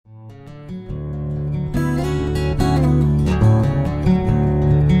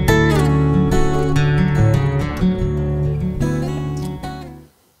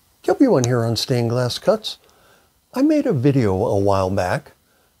Kelpieone here on Stained Glass Cuts. I made a video a while back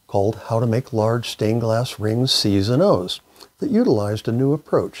called How to Make Large Stained Glass Rings, C's, and O's that utilized a new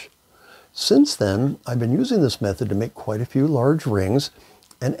approach. Since then, I've been using this method to make quite a few large rings,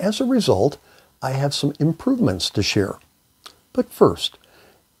 and as a result, I have some improvements to share. But first,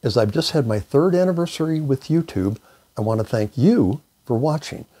 as I've just had my 3rd anniversary with YouTube, I want to thank you for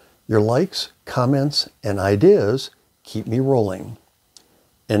watching. Your likes, comments, and ideas keep me rolling.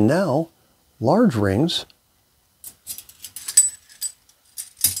 And now, large rings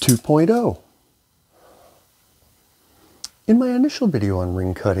 2.0. In my initial video on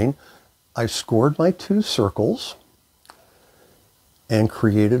ring cutting, I scored my 2 circles and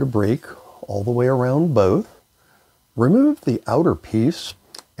created a break all the way around both, removed the outer piece,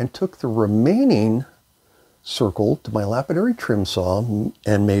 and took the remaining circle to my lapidary trim saw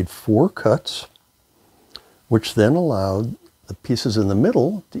and made 4 cuts, which then allowed the pieces in the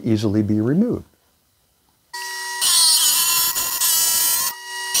middle to easily be removed.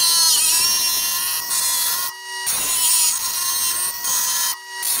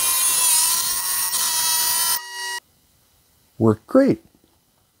 Worked great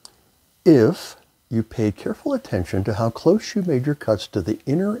if you paid careful attention to how close you made your cuts to the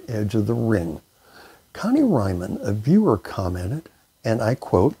inner edge of the ring. Connie Ryman, a viewer, commented, and I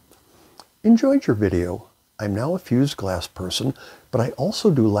quote, "Enjoyed your video. I'm now a fused glass person, but I also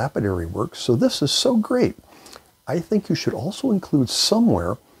do lapidary work, so this is so great. I think you should also include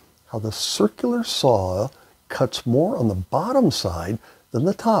somewhere how the circular saw cuts more on the bottom side than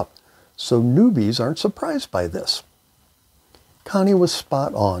the top, so newbies aren't surprised by this." Connie was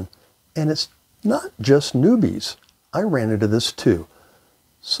spot on, and it's not just newbies. I ran into this too.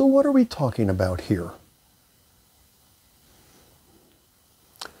 So what are we talking about here?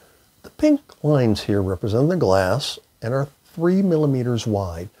 The pink lines here represent the glass and are 3 millimeters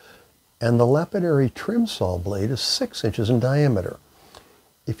wide, and the lapidary trim saw blade is 6 inches in diameter.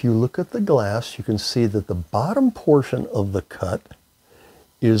 If you look at the glass, you can see that the bottom portion of the cut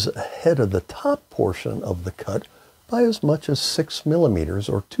is ahead of the top portion of the cut by as much as 6 millimeters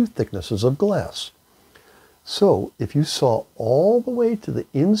or 2 thicknesses of glass. So if you saw all the way to the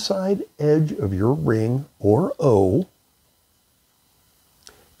inside edge of your ring or O,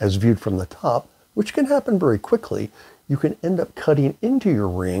 as viewed from the top, which can happen very quickly, you can end up cutting into your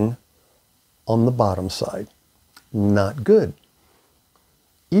ring on the bottom side. Not good.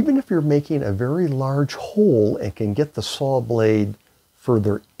 Even if you're making a very large hole and can get the saw blade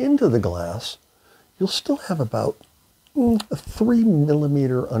further into the glass, you'll still have about a 3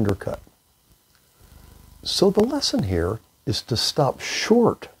 millimeter undercut. So the lesson here is to stop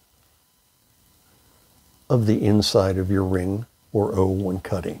short of the inside of your ring or O when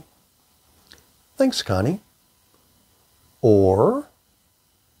cutting. Thanks, Connie. Or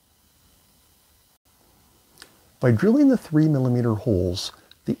by drilling the 3 millimeter holes,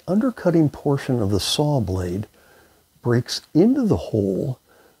 the undercutting portion of the saw blade breaks into the hole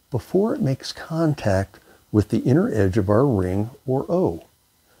before it makes contact with the inner edge of our ring or O.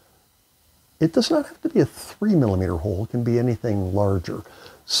 It does not have to be a 3 millimeter hole, it can be anything larger.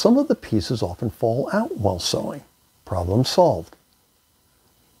 Some of the pieces often fall out while sewing. Problem solved.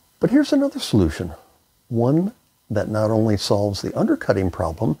 But here's another solution, one that not only solves the undercutting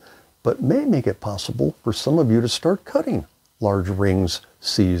problem, but may make it possible for some of you to start cutting large rings,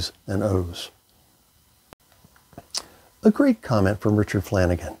 C's, and O's. A great comment from Richard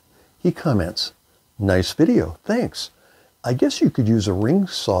Flanagan. He comments, "Nice video, thanks. I guess you could use a ring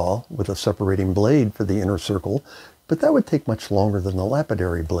saw with a separating blade for the inner circle, but that would take much longer than the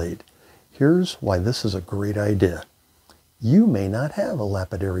lapidary blade. Here's why this is a great idea. You may not have a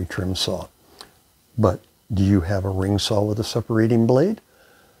lapidary trim saw, but do you have a ring saw with a separating blade?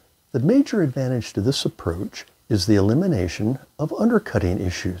 The major advantage to this approach is the elimination of undercutting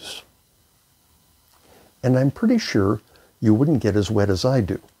issues. And I'm pretty sure you wouldn't get as wet as I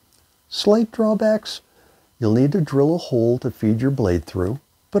do. Slight drawbacks: you'll need to drill a hole to feed your blade through,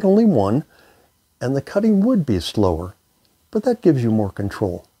 but only one, and the cutting would be slower, but that gives you more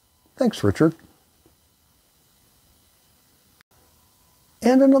control. Thanks, Richard."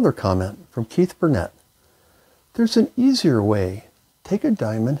 And another comment from Keith Burnett. "There's an easier way. Take a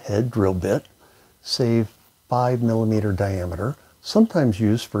diamond head drill bit, say 5 millimeter diameter, sometimes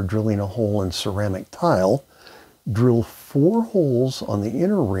used for drilling a hole in ceramic tile, drill 4 holes on the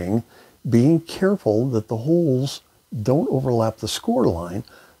inner ring, being careful that the holes don't overlap the score line,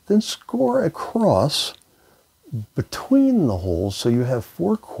 then score across between the holes so you have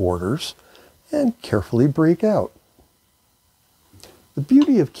 4 quarters, and carefully break out. The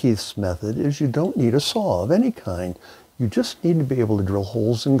beauty of Keith's method is you don't need a saw of any kind. You just need to be able to drill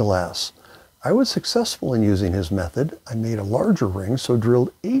holes in glass. I was successful in using his method. I made a larger ring, so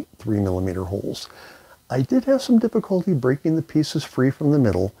drilled 8 3mm holes. I did have some difficulty breaking the pieces free from the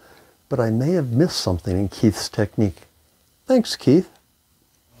middle, but I may have missed something in Keith's technique. Thanks, Keith.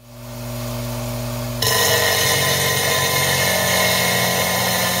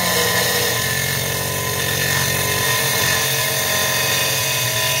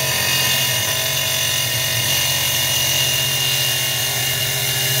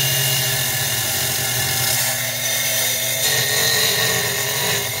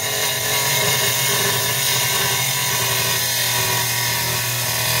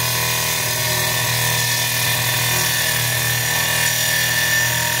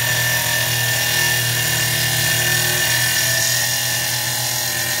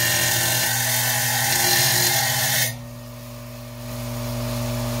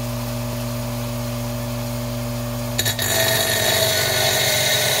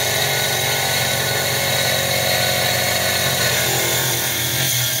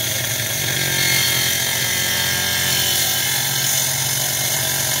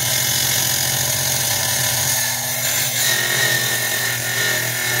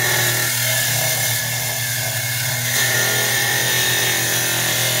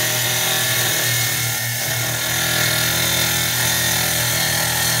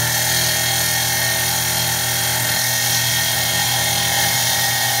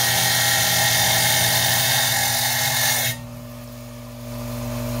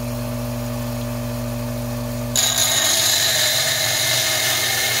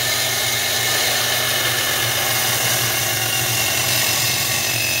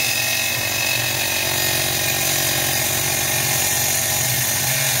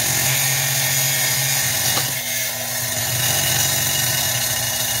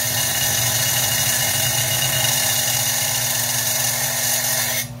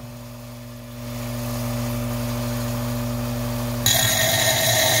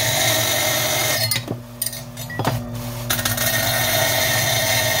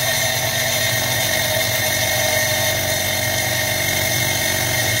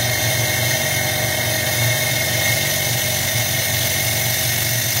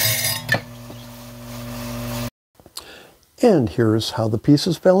 And here's how the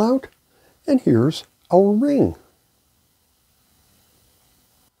pieces fell out, and here's our ring.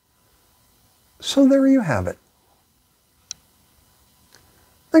 So there you have it.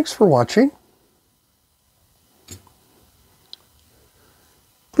 Thanks for watching.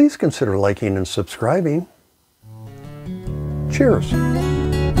 Please consider liking and subscribing. Cheers.